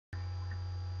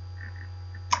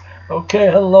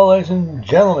Okay, hello ladies and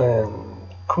gentlemen.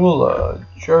 Cooler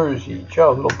Jersey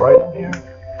Joe, a little bright in here.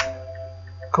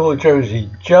 Cooler Jersey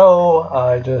Joe.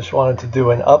 I just wanted to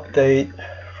do an update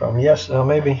from yesterday.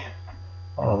 Maybe,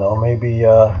 I don't know, maybe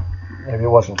it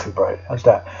wasn't too bright. How's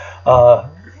that?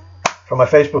 From my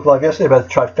Facebook Live yesterday about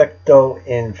the Tritecto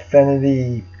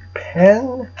Infinity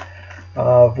pen,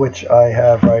 which I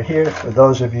have right here. For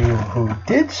those of you who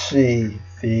did see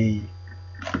the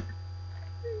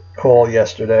call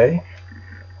yesterday,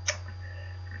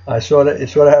 it sort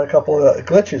of had a couple of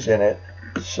glitches in it,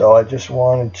 so I just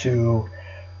wanted to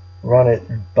run it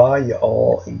by you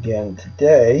all again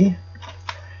today.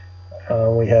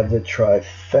 We have the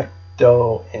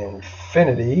Tritecto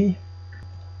Infinity.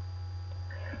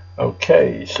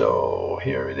 Okay, so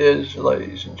here it is,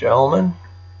 ladies and gentlemen.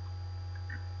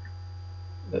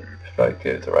 If I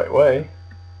get it the right way,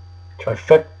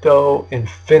 Tritecto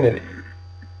Infinity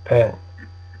pen.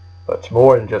 But it's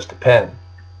more than just a pen.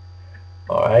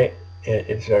 Alright,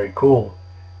 it's very cool.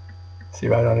 See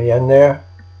right on the end there?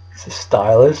 It's a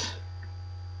stylus.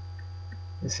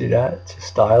 You see that? It's a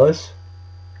stylus.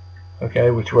 Okay,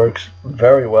 which works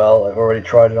very well. I've already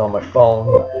tried it on my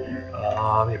phone.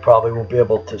 You probably won't be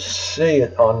able to see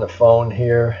it on the phone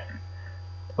here.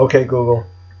 Okay, Google.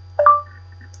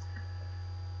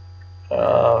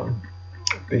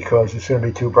 Because it's going to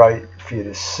be too bright for you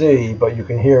to see, but you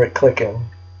can hear it clicking.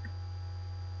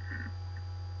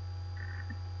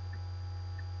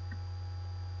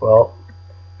 Well,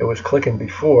 it was clicking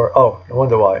before. Oh, I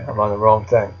wonder why. I'm on the wrong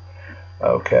thing.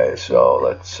 Okay, so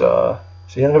let's see.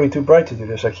 It's not gonna be too bright to do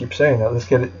this. I keep saying that. Let's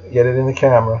get it in the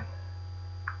camera.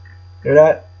 Hear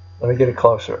that? Let me get it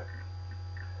closer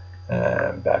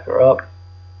and back her up.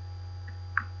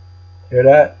 Hear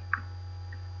that?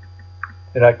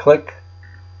 Did I click?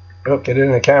 Oh, get it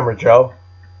in the camera, Joe.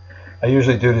 I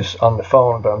usually do this on the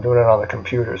phone, but I'm doing it on the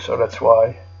computer, so that's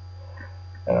why.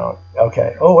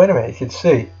 Okay. Oh, wait a minute. You can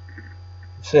see.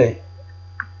 See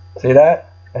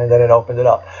that? And then it opened it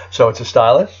up. So it's a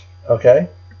stylus, okay,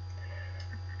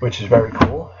 which is very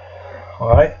cool. All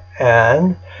right.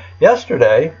 And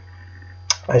yesterday,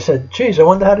 I said, geez, I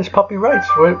wonder how this puppy writes.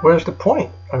 Where's the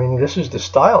point? I mean, this is the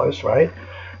stylus, right?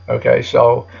 Okay.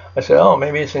 So I said, oh,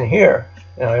 maybe it's in here.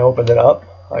 And I opened it up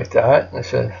like that. And I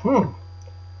said,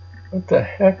 what the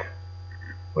heck?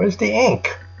 Where's the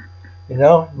ink? You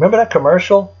know, remember that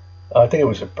commercial? I think it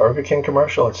was a Burger King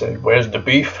commercial. It said, where's the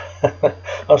beef?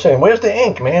 I'm saying, where's the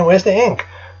ink, man? Where's the ink?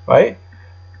 Right?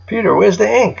 Peter, where's the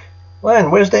ink? Len,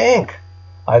 where's the ink?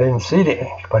 I didn't see the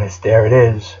ink, but there it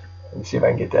is. Let me see if I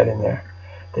can get that in there.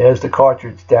 There's the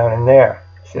cartridge down in there.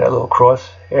 See that little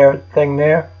crosshair thing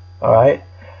there? All right.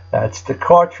 That's the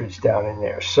cartridge down in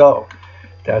there. So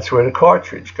that's where the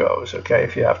cartridge goes, okay,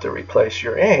 if you have to replace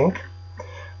your ink.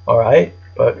 All right.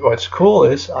 But what's cool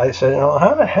is I said,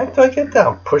 how the heck do I get that?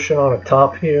 I'm pushing on the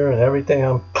top here and everything.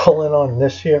 I'm pulling on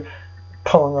this here,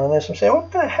 pulling on this. I'm saying,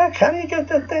 what the heck? How do you get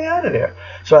that thing out of there?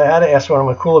 So I had to ask one of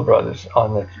my cooler brothers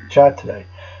on the chat today.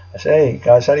 I said, hey,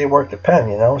 guys, how do you work the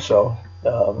pen, So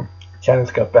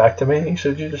Kenneth got back to me. He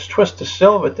said, you just twist the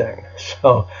silver thing.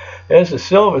 So there's the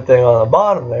silver thing on the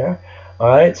bottom there. All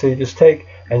right, so you just take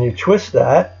and you twist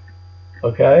that,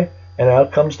 okay, and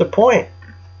out comes the point.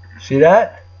 See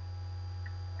that?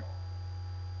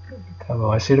 Oh,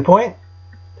 I see the point.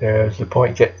 There's the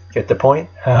point. Get the point.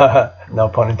 No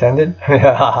pun intended.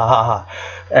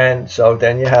 And so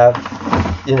then you have,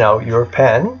 your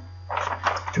pen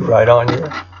to write on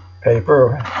your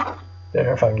paper.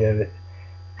 There, if I can get it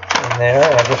in there.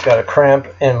 I just got a cramp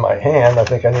in my hand. I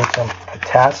think I need some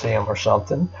potassium or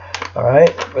something. All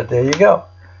right, but there you go.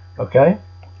 Okay.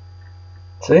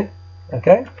 See?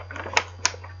 Okay.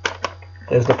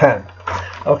 There's the pen.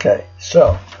 Okay.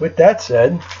 So with that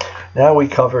said, now we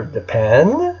covered the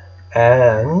pen,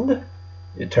 and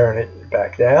you turn it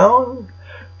back down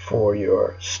for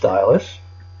your stylus.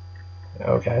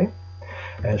 Okay.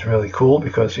 And it's really cool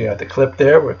because you have the clip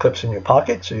there where it clips in your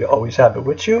pocket, so you always have it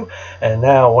with you. And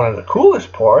now one of the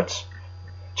coolest parts,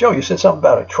 Joe, you said something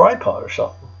about a tripod or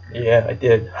something. Yeah, I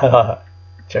did.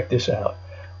 Check this out.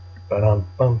 I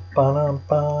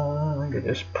can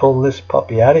just pull this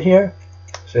puppy out of here.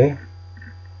 See?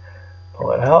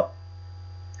 Pull it out.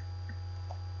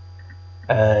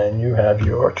 And you have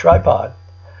your tripod.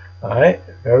 All right,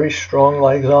 very strong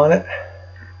legs on it.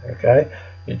 Okay,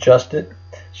 you adjust it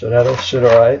so that'll sit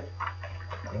all right.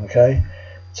 Okay,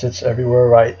 it sits everywhere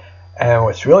right. And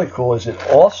what's really cool is it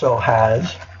also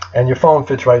has, and your phone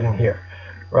fits right in here,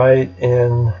 right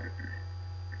there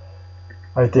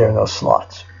in those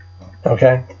slots.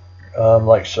 Okay,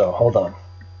 like so. Hold on,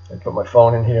 I put my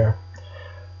phone in here.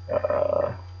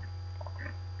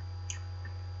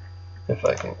 if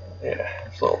I can, yeah,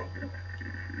 it's a little,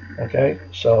 okay,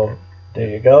 so there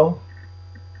you go.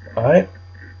 All right,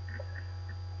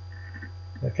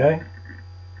 okay,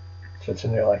 sits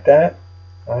in there like that.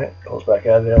 All right, pulls back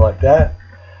out of there like that.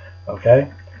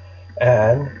 Okay,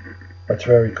 and what's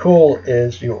very cool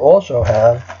is you also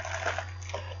have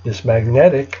this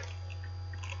magnetic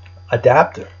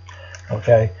adapter.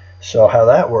 Okay, so how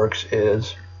that works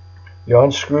is you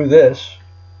unscrew this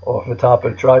off the top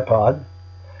of the tripod.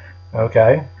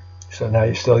 Okay, so now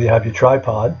you have your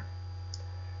tripod.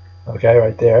 Okay,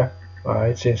 right there. All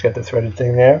right, see, it's got the threaded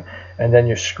thing there, and then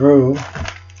you screw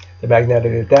the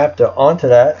magnetic adapter onto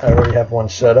that. I already have one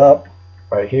set up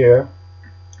right here.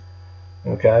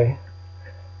 Okay,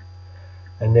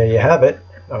 and there you have it.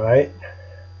 All right,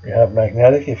 you have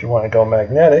magnetic if you want to go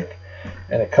magnetic,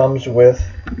 and it comes with,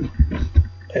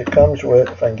 if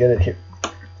I can get it here,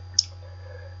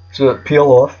 so peel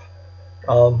off,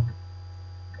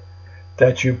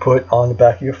 that you put on the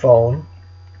back of your phone.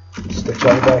 Sticks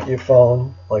on the back of your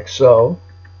phone like so.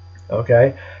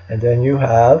 Okay, and then you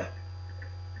have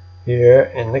here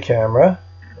in the camera.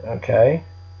 Okay,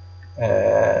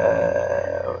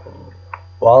 and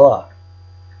voila.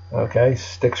 Okay,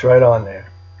 sticks right on there.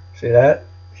 See that?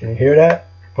 Can you hear that?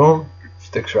 Boom,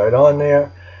 sticks right on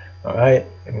there. All right,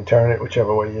 you can turn it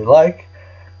whichever way you like.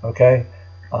 Okay,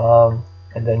 and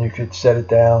then you could set it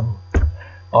down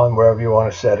on wherever you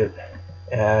want to set it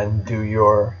and do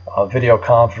your video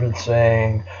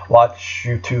conferencing, watch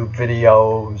YouTube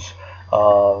videos,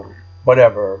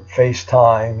 whatever,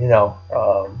 FaceTime, you know,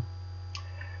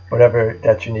 whatever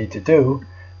that you need to do,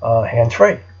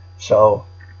 hands-free. So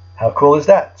how cool is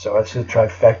that? So it's a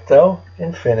Tritecto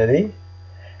Infinity.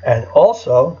 And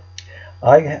also,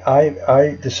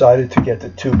 I decided to get the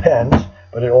 2 pens,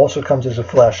 but it also comes as a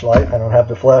flashlight. I don't have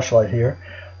the flashlight here,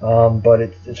 but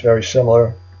it's very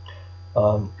similar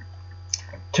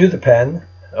to the pen,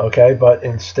 okay, but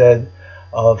instead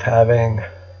of having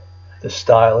the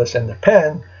stylus and the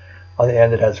pen, on the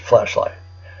end it has a flashlight.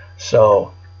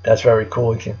 So that's very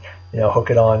cool. You can, you know, hook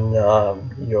it on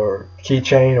your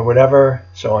keychain or whatever.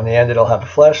 So on the end it'll have a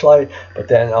flashlight, but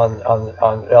then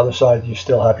on the other side you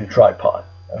still have your tripod,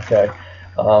 okay,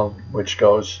 which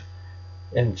goes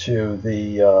into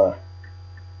the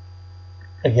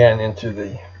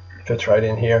fits right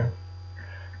in here.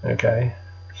 Okay,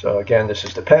 so again, this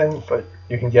is the pen, but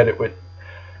you can get it with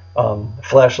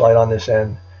flashlight on this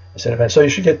end instead of pen. So you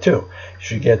should get 2. You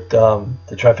should get the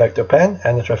Tritecto pen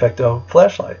and the Tritecto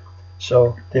flashlight.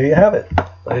 So there you have it,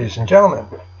 ladies and gentlemen.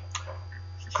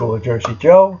 Cooler Jersey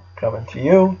Joe coming to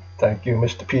you. Thank you,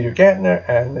 Mr. Peter Gantner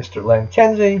and Mr. Len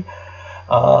Kenzie,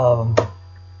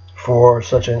 for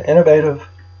such an innovative,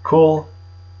 cool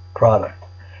product.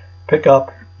 Pick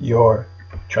up your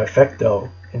Tritecto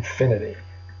Infinity.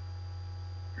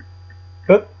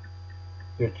 Oop,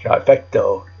 your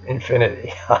Tritecto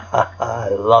Infinity. I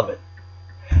love it.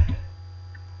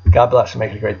 God bless and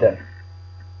make it a great day.